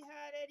mũthenya wa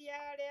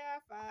iharĩria rĩa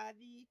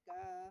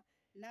Bathika,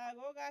 na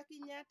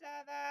gũgakinya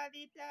ta thaa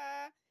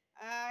thita,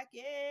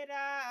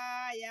 akĩĩra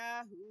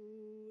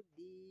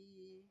Ayahudi,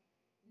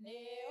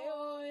 Nĩ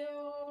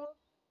ũyũ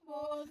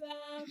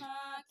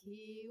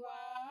mũthamaki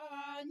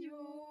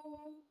wanyu.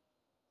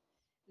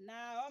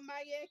 nao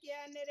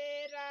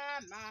magĩkĩanĩrĩra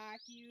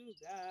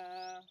makiuga,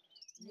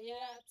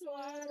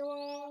 Nĩatwarwo,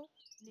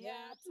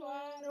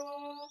 nĩatwarwo,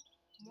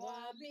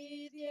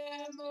 mwambithie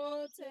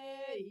mũtĩ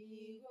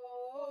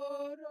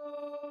igũrũ.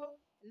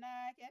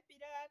 nake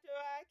Pilato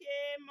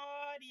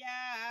akĩmoria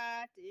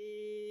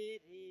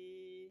atĩrĩ,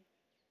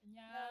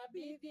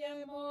 Nyambithie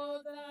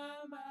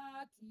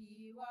mũthamaki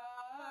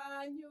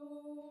wanyu.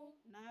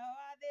 nao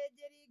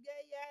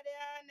athĩnjĩri-Ngai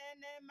arĩa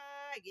anene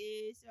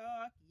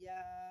magĩcokia,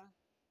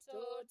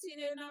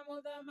 Tũtirĩ na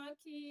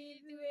mũthamaki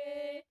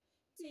ithuĩ,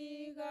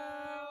 tiga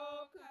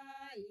o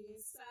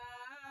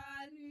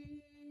Kaisari.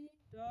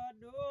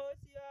 tondũ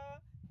ũcio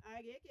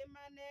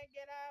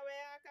agĩkĩmanengera we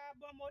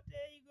akambwo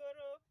mũtĩ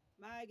igũrũ.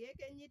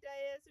 Magĩkĩnyiita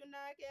Yesu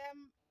nake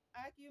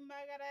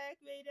akiumagara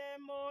ekuĩire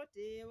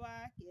mũtĩ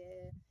wake,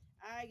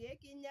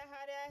 agĩkinya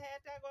harĩa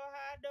hetagwo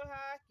handũ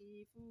ha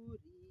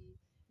kĩburi,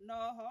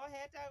 noho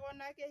hetagwo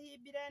na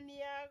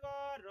Kĩhibirania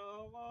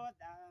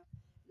Gologotha.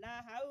 Na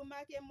hau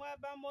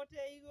makĩmwamba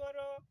mũtĩ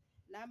igũrũ,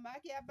 na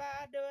makĩamba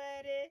andũ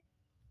erĩ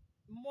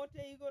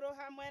mũtĩ igũrũ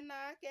hamwe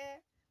nake,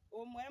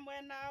 ũmwe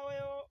mwena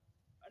ũyũ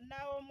na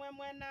ũmwe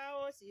mwena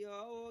ũcio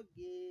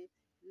ũngĩ,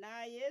 na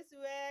Yesu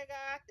e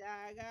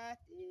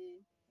gatagatĩ.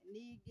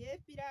 Ningĩ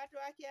Pilato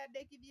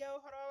akĩandĩkithia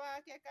ũhoro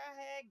wake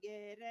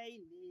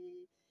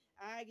kahengere-inĩ,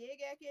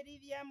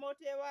 agĩgekĩrithia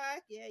mũtĩ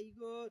wake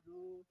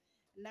igũrũ,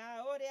 na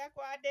ũrĩa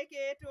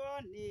kwandĩkĩtwo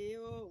nĩ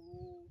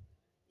ũũ: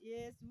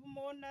 Yesu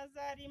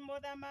Mũnazari,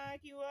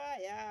 mũthamaki wa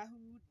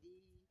Ayahudi.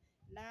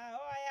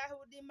 Nao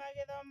Ayahudi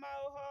magĩthoma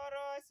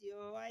ũhoro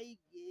ũcio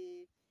aingĩ,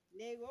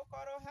 nĩ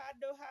gũkorwo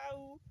handũ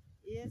hau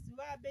Yesu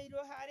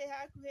ambĩirwo harĩ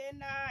hakuhĩ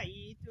na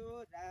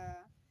itũũra,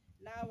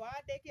 na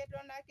wandĩkĩtwo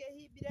na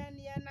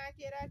Kĩhibirania na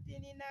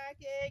Kĩlatini na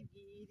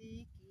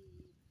Kĩngiriki.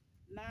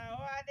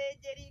 Nao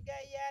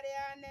athĩnjĩri-Ngai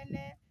arĩa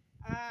anene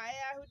a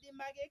Ayahudi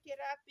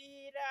magĩkĩra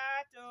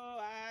Pilato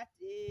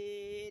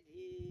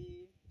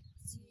atĩrĩ,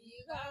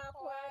 tiga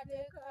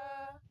kwandĩka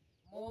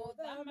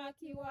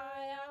mũthamaki wa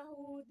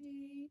Ayahudi,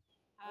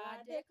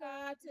 ndandĩka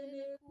atĩ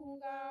nĩ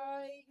kuga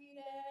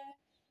oigire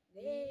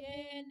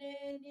niĩ nĩ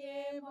niĩ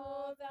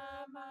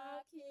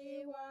mũthamaki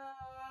wa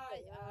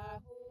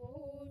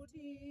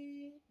Ayahudi.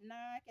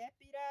 Nake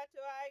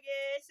Pilato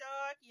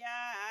agĩcokia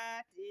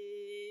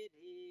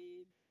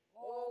atĩrĩ,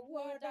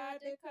 Ũguo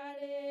ndandĩka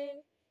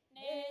rĩ,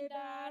 nĩ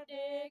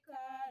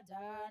ndandĩka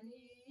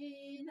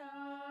ndanina.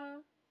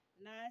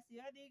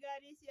 nacio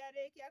thigari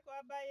ciarĩkia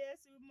kwamba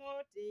Yesu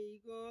mũtĩ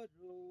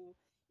igũrũ,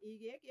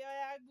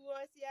 igĩkĩoya nguo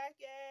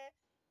ciake,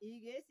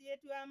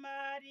 igĩciĩtua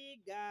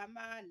maringa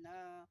mana,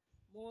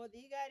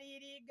 mũthigari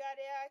ringa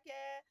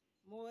rĩake,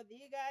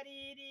 mũthigari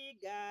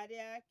ringa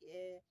rĩake,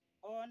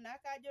 ona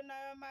kanjũ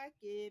nayo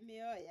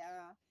makĩmĩoya.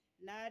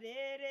 Na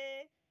rĩrĩ,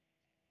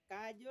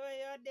 kanjũ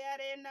ĩyo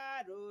ndĩarĩ na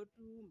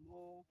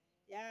rũtumo,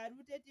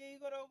 yarutĩtio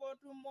igũrũ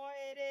gũtumwo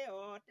ĩrĩ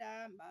o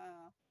tama,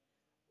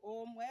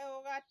 ũmwe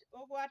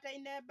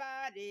ũgwataine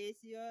mbarĩ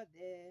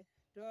ciothe.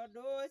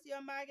 Tondũ ũcio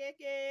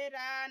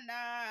magĩkĩrana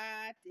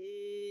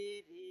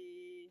atĩrĩ,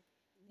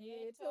 Nĩ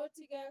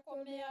tũtige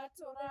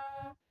kũmĩatũra,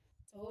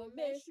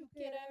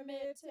 tũmĩcukĩre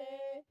mĩtĩ,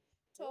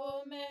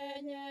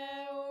 tũmenye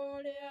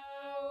ũrĩa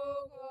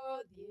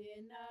ũgũthiĩ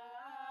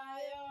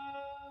nayo.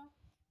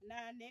 na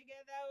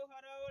nĩgetha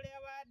ũhoro ũrĩa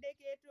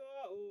wandĩkĩtwo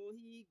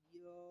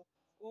ũhingio,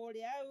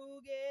 ũrĩa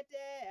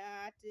ugĩte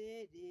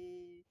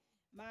atĩrĩ,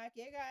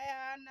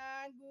 makĩgayana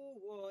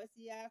nguo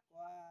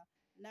ciakwa,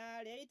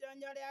 narĩo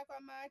itonyo rĩakwa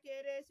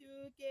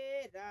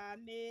makĩrĩcukĩra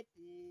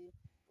mĩtĩ.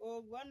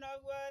 Ũguo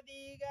noguo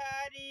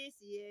thigari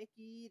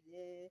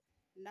ciekire.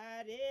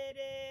 Na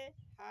rĩrĩ,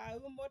 hau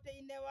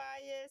mũtĩ-inĩ wa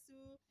Yesu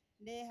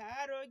nĩ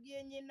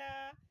harũngiĩ nyina,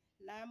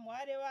 na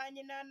mwarĩ wa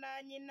nyina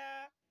na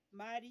nyina,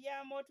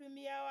 Maria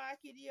mũtumia wa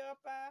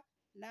Kiliopa,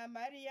 na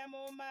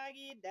Mariamu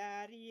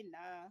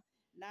Magidalina.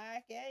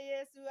 Nake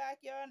Yesu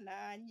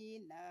akĩona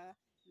nyina,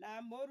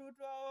 na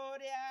mũrutwo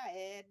ũrĩa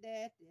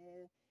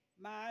endete,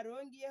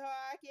 marũngiĩ ho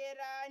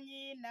akĩra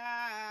nyina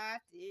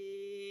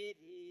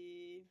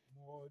atĩrĩ,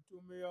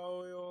 Mũtumia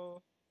ũyũ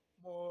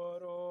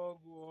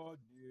mũrũguo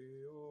nĩ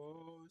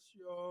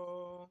ũcio.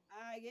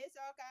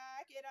 agĩcoka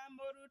akĩra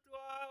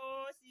mũrutwo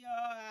ũcio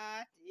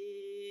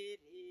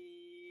atĩrĩ,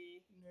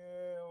 Nĩ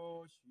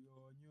ũcio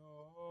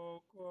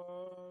nyũkwa.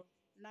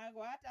 na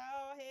gwata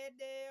o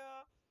hĩndĩ ĩyo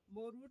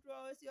mũrutwo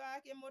ũcio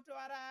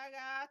akĩmũtwara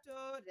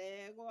gatũũre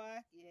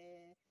gwake.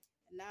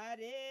 Na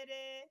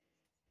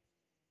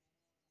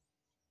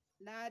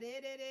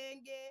rĩrĩ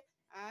rĩngĩ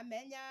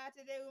amenya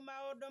atĩ rĩu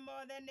maũndũ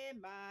mothe nĩ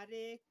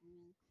marĩku,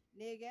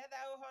 nĩgetha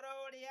ũhoro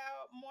ũrĩa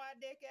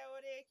mwandĩke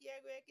ũrĩkie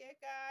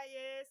gwĩkĩka.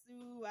 Yesu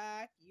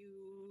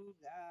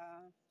akiuga,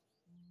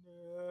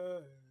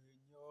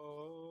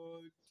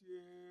 Nĩnyoti.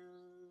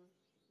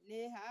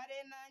 nĩ harĩ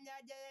na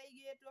nyanja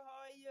yaigĩtwo ho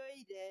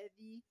iyũire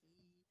thiki,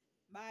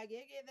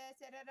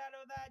 magĩgĩthecerera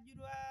rũthanju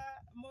rwa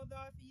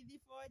mũthobithi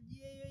bonji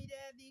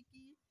ĩiyũire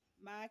thiki,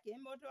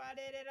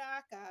 makĩmũtwarĩrĩra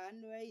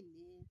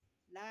kanua-inĩ.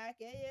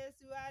 Nake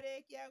Yesu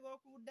arĩkia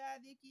gũkunda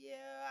thiki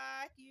ĩyo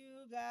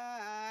akiuga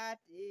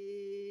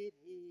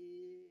atĩrĩ,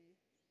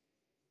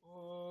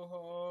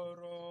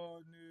 Ũhoro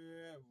nĩ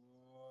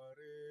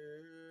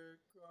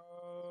warĩka.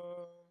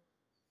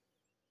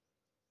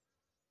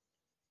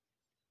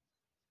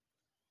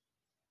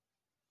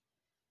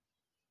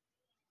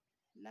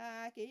 na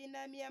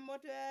akĩinamia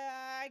mũtwe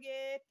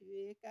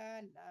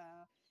agĩtuĩkana.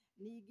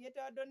 Ningĩ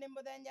tondũ nĩ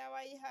mũthenya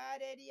wa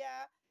iharĩria,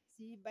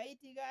 ciimba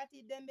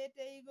itigatinde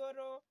mĩtĩ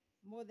igũrũ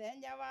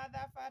mũthenya wa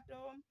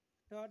Thabatũ,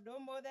 tondũ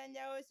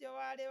mũthenya ũcio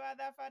warĩ wa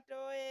Thabatũ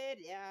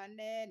ĩrĩa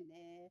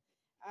nene.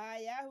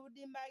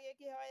 Ayahudi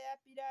magĩkĩhoya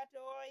Pilato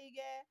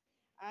oige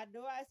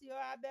andũ acio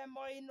ambe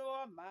moinwo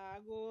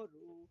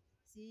magũrũ,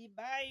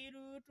 ciimba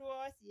irutwo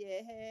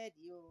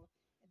cieherio.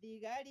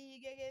 Thigari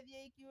igĩgĩthiĩ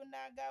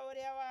ikiunanga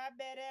ũrĩa wa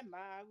mbere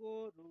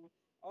magũrũ,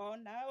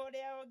 ona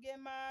ũrĩa ũngĩ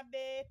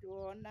mambĩtwo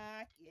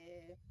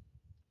nake.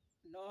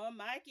 No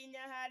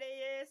makinya harĩ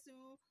Yesu,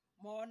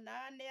 mona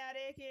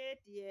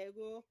nĩarĩkĩtie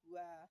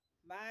gũkua,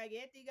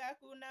 magĩtiga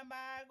kuna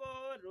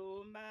magũrũ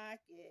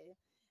make.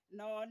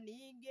 No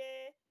ningĩ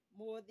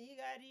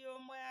mũthigari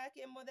ũmwe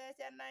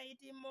akĩmũtheca na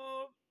itimũ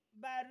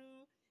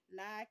mbaru,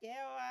 nake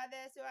o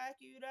athecwo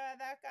akiura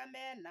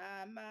thakame na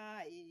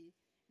maĩ.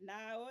 Na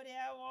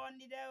ũrĩa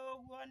wonire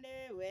ũguo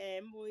nĩwe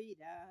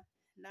mũira,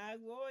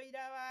 naguo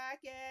ũira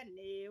wake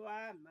nĩ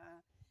wa ma.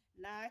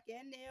 Nake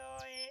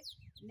nĩoĩ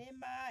nĩ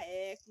ma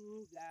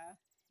ekuga,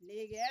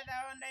 nĩgetha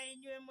ona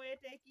inyuĩ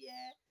mwĩtĩkie.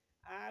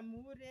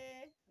 Amurĩ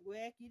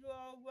gwekirwo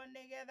ũguo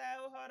nĩgetha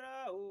ũhoro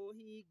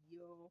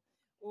ũhingio,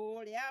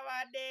 ũrĩa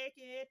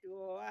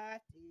wandĩkĩtwo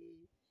atĩ,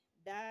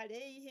 ndarĩ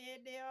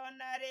ihĩndĩ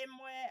ona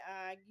rĩmwe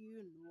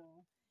angiunwo.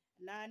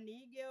 Na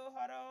ningĩ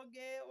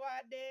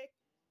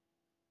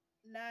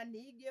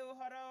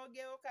ũhoro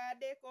ũngĩ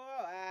ũkandĩkwo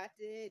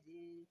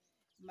atĩrĩ,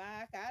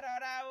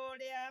 makarora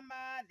ũrĩa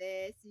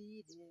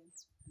mathecire.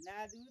 Na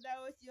thutha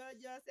ũcio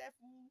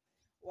Josefu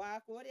wa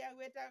kũrĩa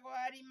gwĩtagwo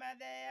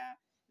Arimathea,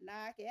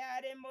 nake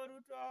arĩ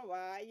mũrutwo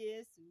wa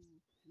Yesu,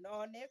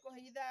 no nĩ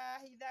kũhitha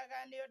ahithaga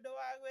nĩ ũndũ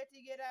wa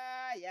gwĩtigĩra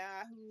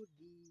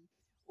Ayahudi.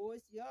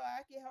 Ũcio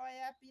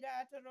akĩhoya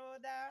Pilato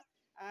rũtha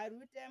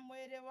arute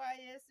mwĩrĩ wa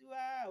Yesu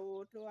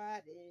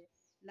aũtware.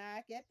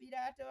 Nake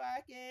Pilato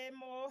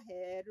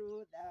akĩmũhe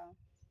rũtha,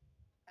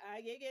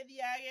 agĩgĩthiĩ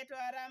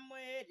agĩtwara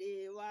mwĩrĩ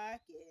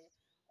wake.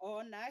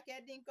 Onake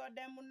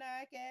Nikodemu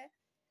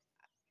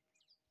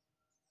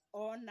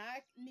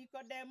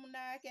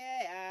nake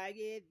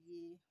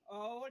agĩthiĩ, o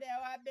ũrĩa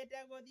wambĩte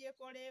gũthiĩ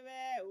kũrĩ we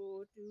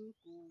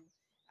ũtukũ,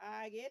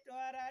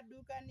 agĩtwara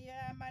ndukanio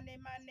ya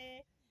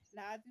manĩ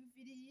na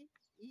thubiri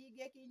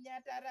ingĩkinya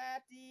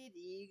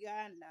taratiri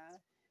 100,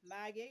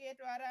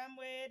 magĩgĩtwara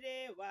mwĩrĩ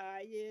wa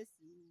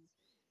Yesu,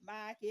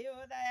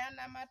 makĩũthaya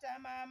na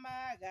matama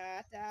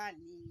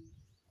magatani,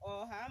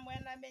 o hamwe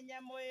na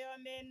mĩnyamũ ĩyo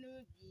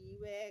mĩnungi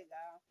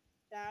wega,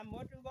 ta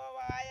mũtugo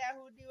wa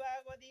Ayahudi wa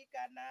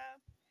gũthikana.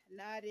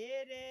 Na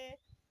rĩrĩ,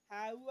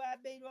 hau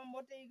wambĩirwo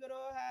mũtĩ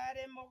igũrũ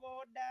harĩ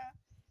mũgũnda,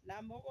 na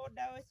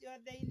mũgũnda ũcio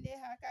thĩinĩ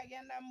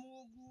hakagĩa na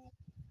mungu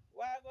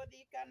wa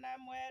gũthikana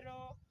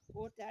mwerũ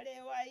ũtarĩ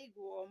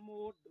waigwo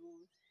mũndũ.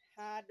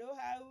 Handũ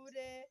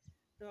hau-rĩ,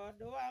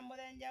 tondũ wa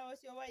mũthenya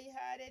ũcio wa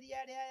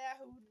iharĩria rĩa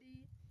Ayahudi,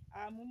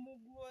 amu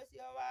mungu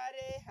ũcio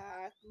warĩ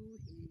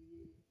hakuhĩ.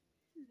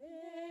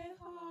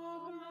 Nĩho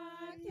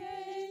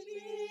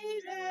makĩigire